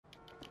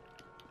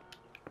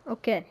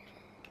Okay,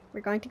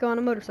 we're going to go on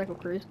a motorcycle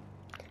cruise.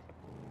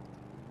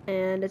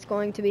 And it's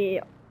going to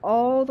be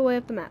all the way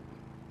up the map.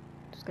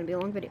 It's going to be a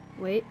long video.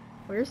 Wait,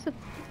 where's the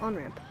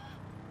on-ramp?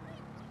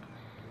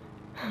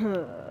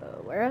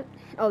 Where at?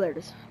 Oh, there it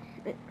is.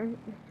 I'm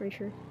pretty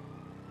sure.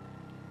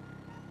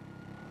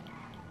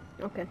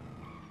 Okay.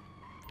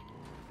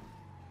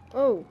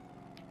 Oh.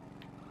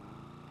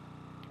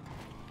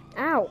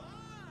 Ow.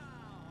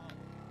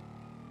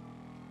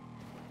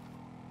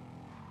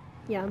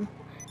 Yeah, I'm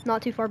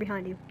not too far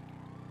behind you.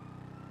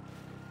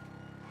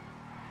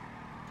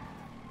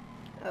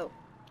 Oh.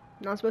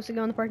 Not supposed to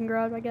go in the parking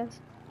garage, I guess.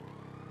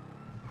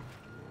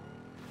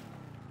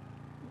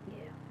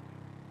 Yeah.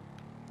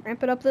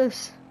 Ramp it up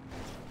this.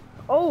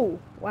 Oh,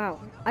 wow.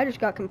 I just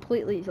got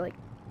completely, like,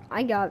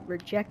 I got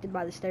rejected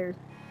by the stairs.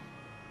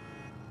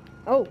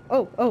 Oh.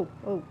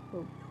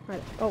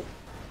 Right. Oh.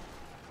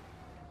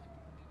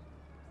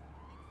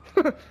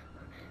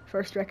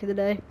 First wreck of the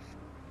day.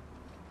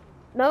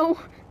 No.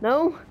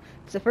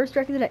 It's the first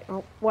wreck of the day.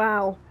 Oh,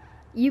 wow.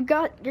 You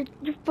got, your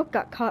foot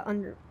got caught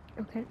under.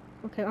 Okay.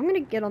 I'm gonna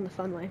get on the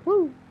fun way.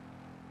 Woo.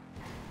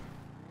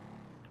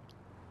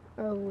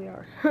 Oh, we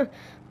are.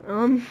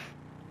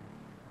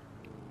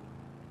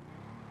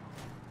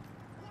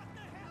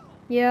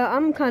 Yeah,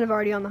 I'm kind of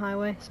already on the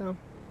highway, so I'm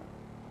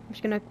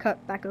just gonna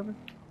cut back over.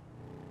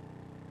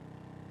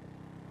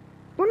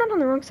 We're not on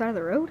the wrong side of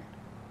the road.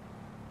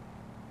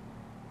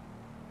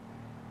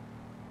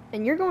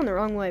 And you're going the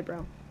wrong way,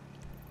 bro.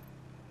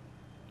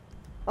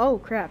 Oh,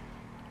 crap.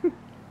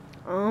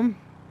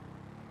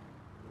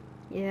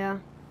 Yeah.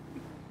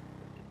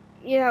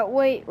 Yeah,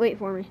 wait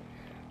for me.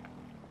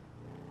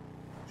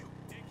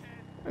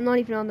 I'm not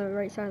even on the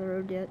right side of the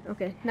road yet.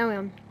 Okay, now I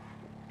am.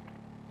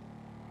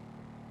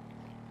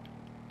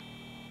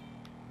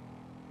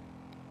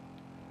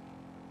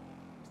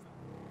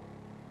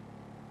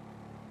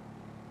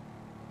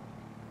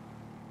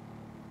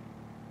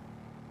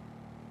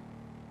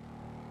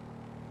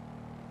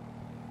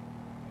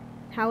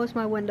 How is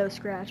my window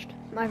scratched?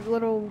 My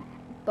little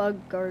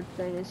bug guard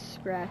thing is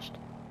scratched.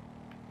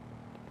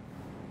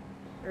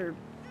 Or,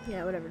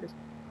 yeah, whatever it is.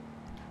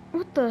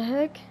 What the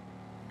heck?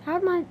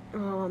 How'd my...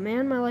 Oh,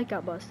 man, my light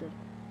got busted.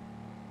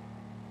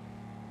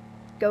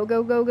 Go.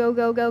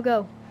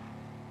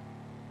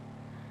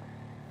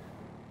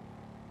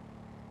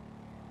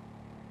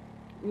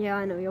 Yeah,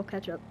 I know, you'll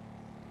catch up.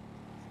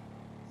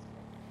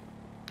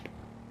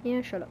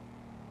 Yeah, shut up.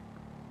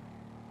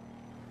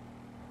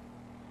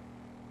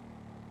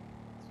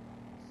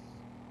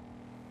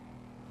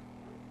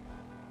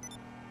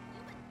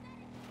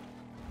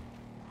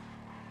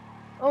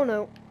 Oh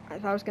no, I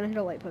thought I was gonna hit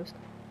a light post.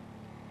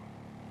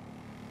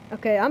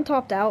 Okay, I'm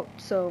topped out,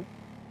 so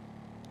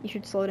you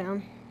should slow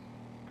down.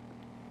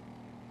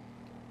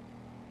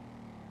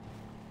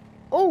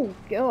 Oh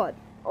god,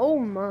 oh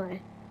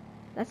my.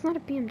 That's not a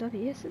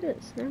BMW, yes it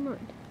is, never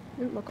mind.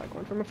 Didn't look like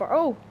one from afar.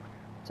 Oh,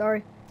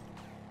 sorry.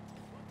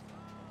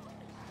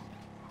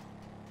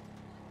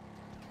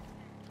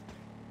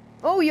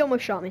 Oh, you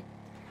almost shot me.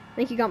 I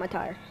think you got my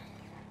tire.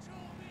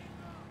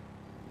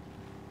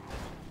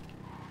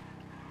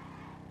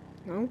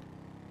 No?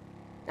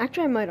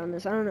 Actually, I might on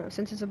this, I don't know.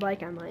 Since it's a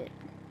bike, I might.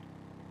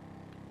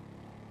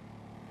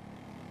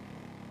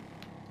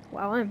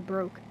 Wow, I'm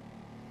broke.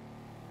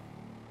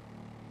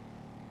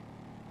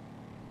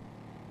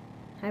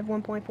 I have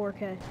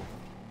 1.4K.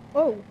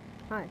 Oh,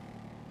 hi.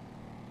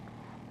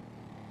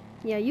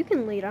 Yeah, you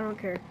can lead, I don't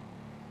care.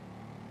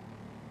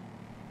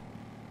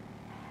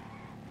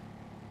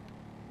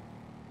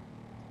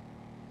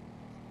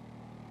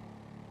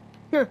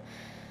 Huh.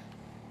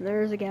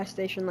 There's a gas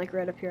station, like,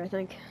 right up here, I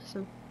think,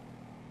 so.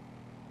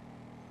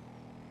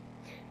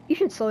 You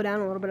should slow down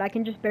a little bit, I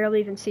can just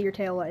barely even see your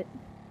tail light.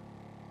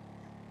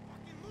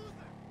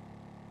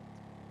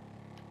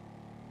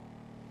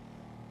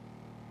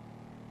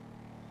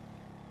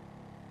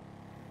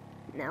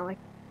 Now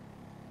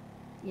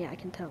yeah, I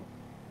can tell.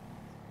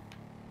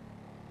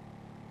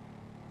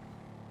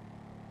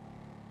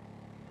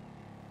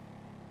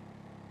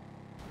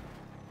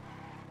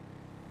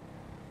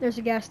 There's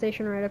a gas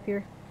station right up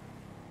here.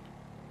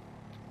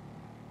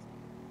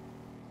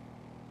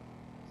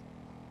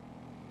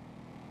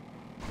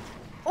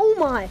 Oh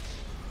my!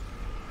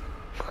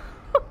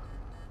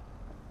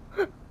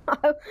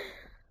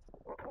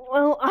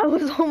 Well, I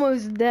was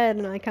almost dead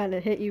and I kind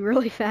of hit you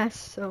really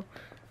fast, so.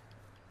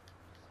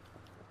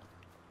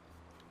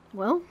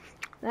 Well,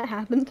 that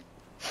happened.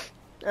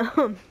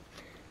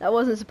 That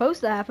wasn't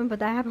supposed to happen, but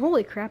that happened.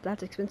 Holy crap,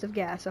 that's expensive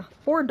gas.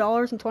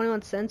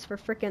 $4.21 for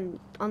frickin'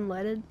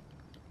 unleaded.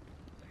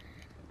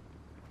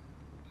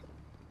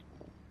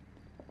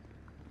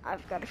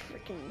 I've got a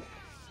frickin'...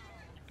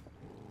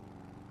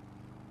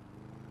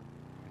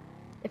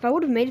 If I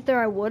would have made it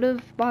there, I would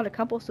have bought a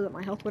couple so that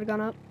my health would have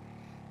gone up.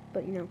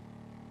 But, you know.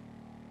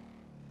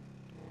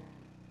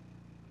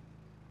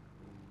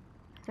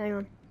 Hang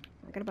on.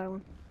 I gotta buy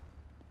one.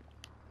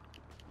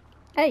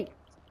 Hey!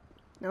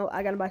 No,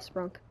 I gotta buy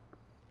Sprunk.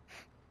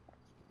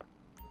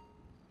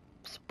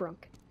 Sprunk.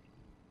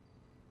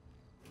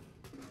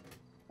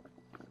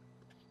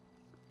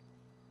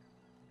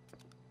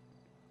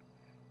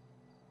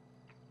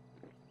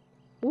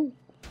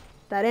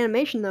 That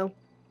animation though.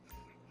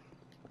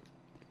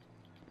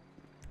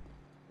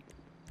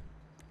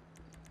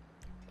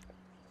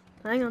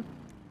 Hang on.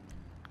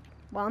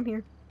 While I'm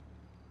here.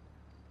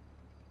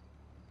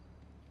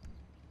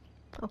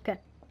 Okay.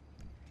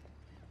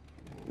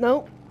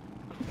 Nope.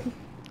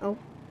 Oh.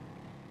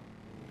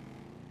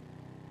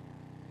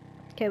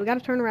 Okay, we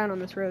gotta turn around on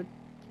this road.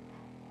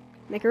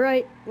 Make a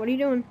right. What are you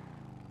doing?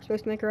 You're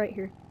supposed to make a right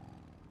here.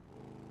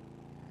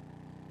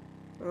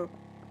 Oh.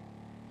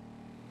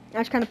 I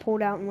just kind of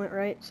pulled out and went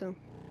right, so.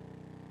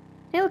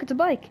 Hey, look, it's a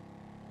bike.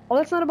 Oh,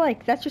 that's not a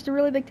bike. That's just a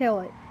really big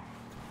taillight.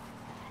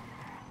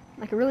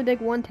 Like a really big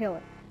one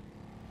taillight.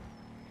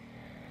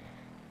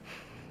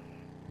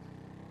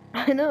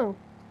 I know.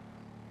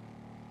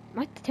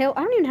 I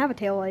don't even have a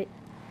taillight.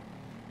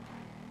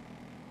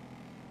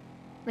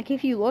 Like,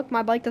 if you look,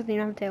 my bike doesn't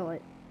even have a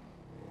taillight.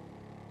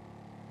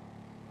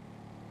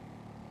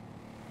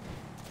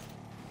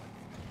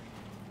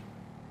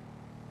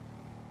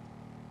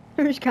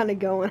 I'm just kind of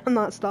going. I'm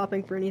not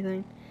stopping for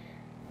anything.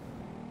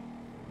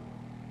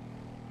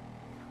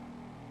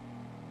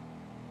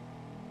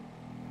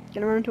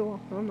 Gonna run into a wall.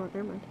 Oh, I'm not.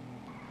 Never mind.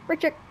 Brake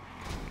check.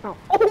 Oh.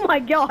 Oh my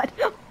god.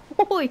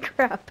 Holy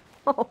crap.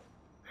 Oh.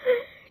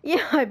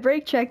 Yeah, I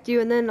brake checked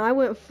you and then I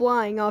went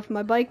flying off.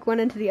 My bike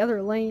went into the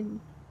other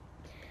lane.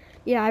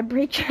 Yeah, I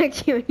brake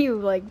checked you and you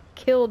like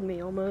killed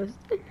me almost.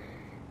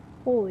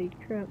 Holy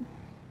crap.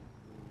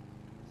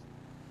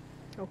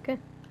 Okay.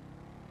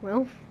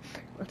 Well,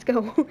 let's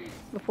go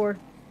before.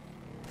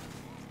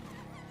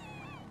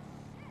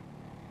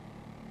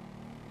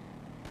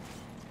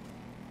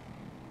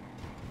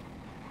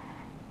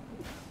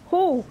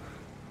 Oh!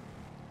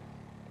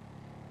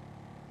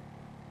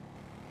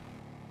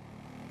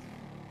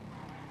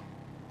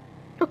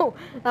 Oh,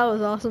 that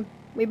was awesome.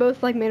 We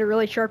both like made a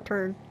really sharp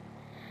turn.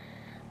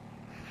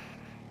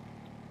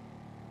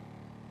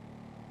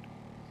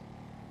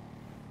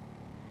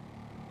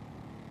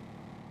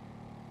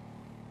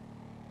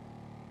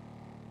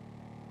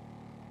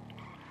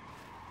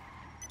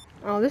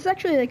 Oh, this is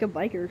actually like a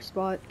biker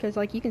spot, because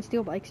like you can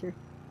steal bikes here.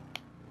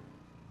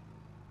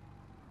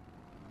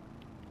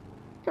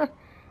 Huh.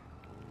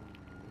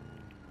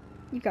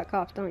 You got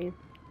cops, don't you?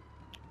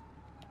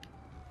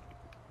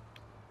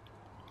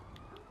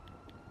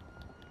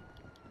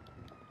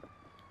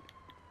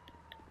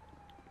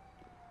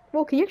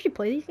 Well, can you actually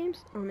play these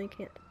games? Oh, no, you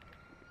can't.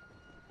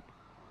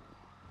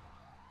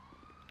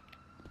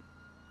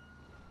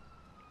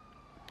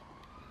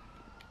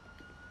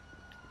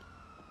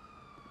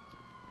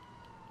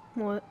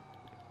 What?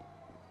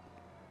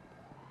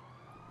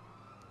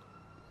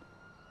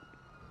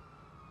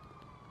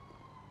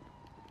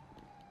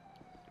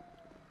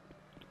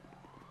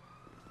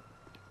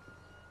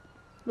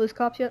 Lose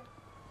cops yet?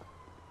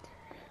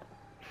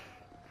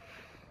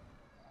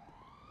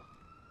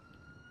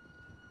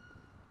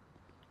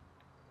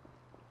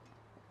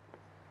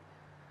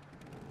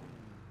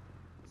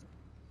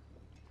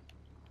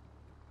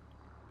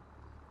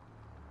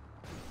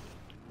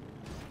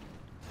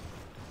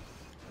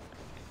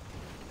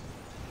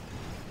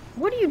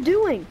 What are you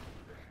doing?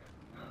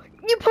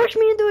 You pushed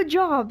me into a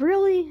job,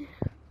 really?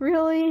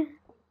 Really?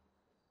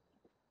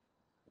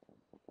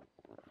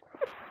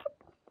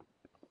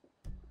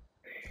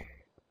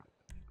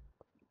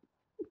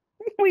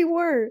 We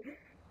were.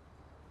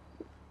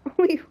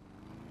 We.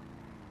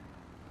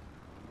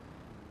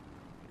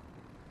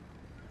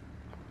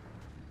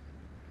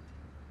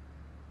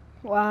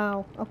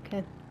 Wow,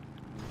 okay.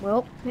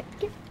 Well,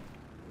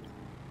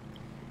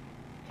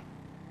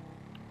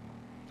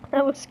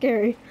 that was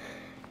scary.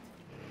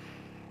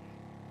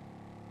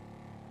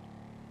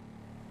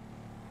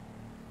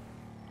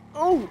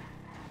 Oh!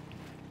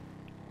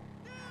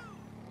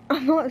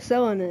 I'm not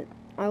selling it.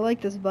 I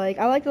like this bike.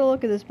 I like the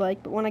look of this bike,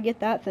 but when I get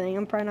that thing,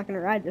 I'm probably not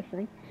gonna ride this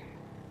thing.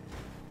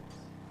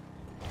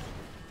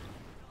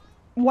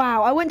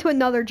 Wow, I went to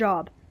another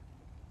job.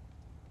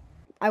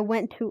 I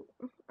went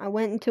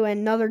into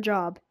another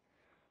job.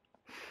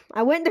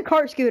 I went to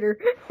cart scooter.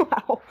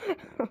 Wow.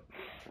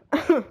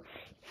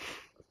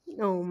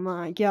 Oh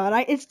my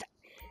god.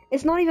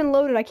 It's not even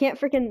loaded. I can't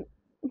freaking.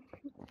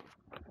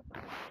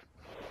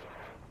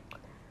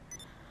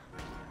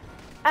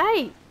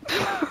 Hey!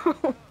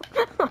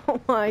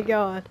 Oh my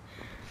god.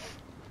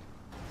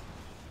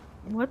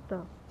 What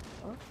the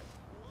fuck?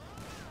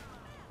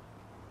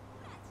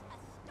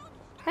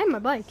 Hey, my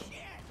bike.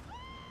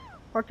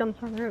 Parked on the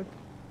side of the road.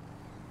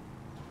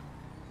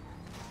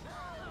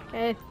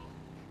 Okay.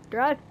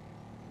 Drive.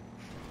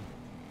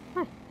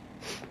 Hi.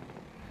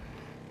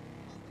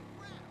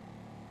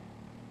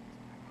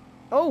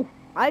 Oh,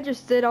 I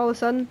just did all of a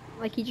sudden.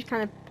 Like, he just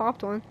kind of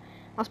popped one.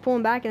 I was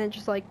pulling back and it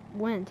just, like,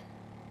 went.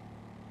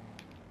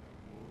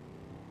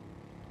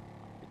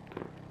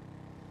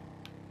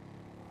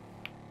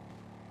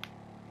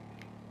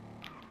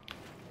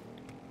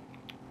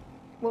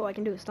 What I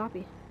can do is stop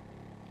you.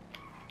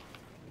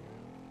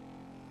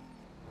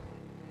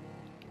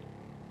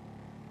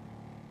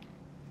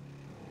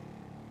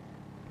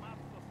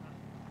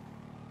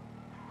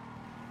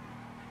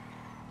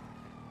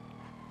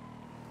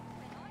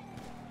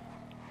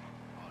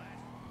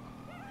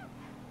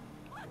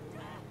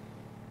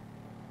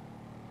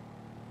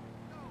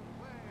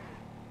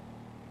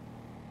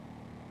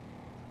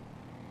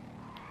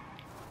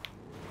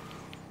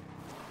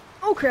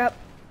 Oh crap!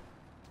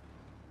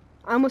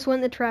 I almost went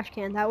in the trash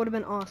can. That would have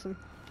been awesome.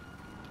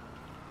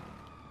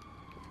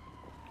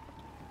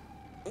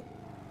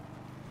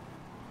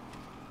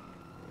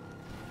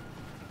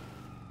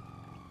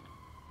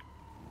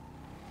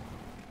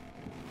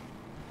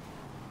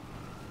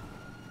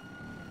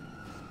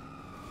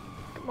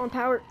 Come on,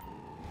 power.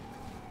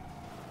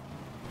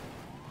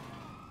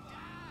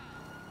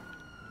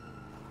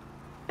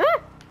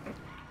 Ah!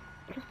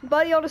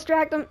 Buddy, I'll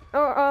distract him.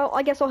 Or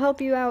I guess I'll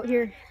help you out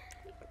here.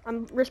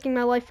 I'm risking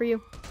my life for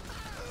you.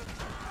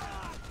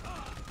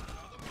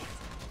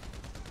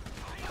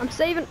 I'm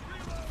saving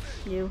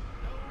you.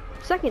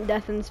 Second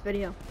death in this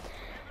video.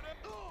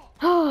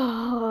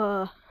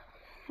 I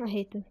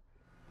hate this.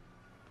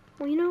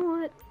 Well, you know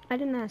what? I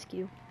didn't ask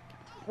you.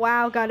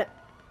 Wow, got it.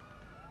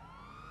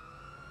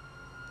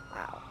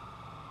 Wow.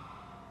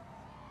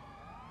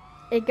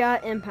 It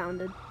got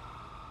impounded.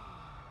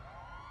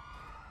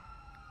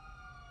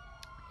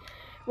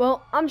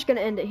 Well, I'm just gonna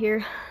end it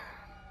here.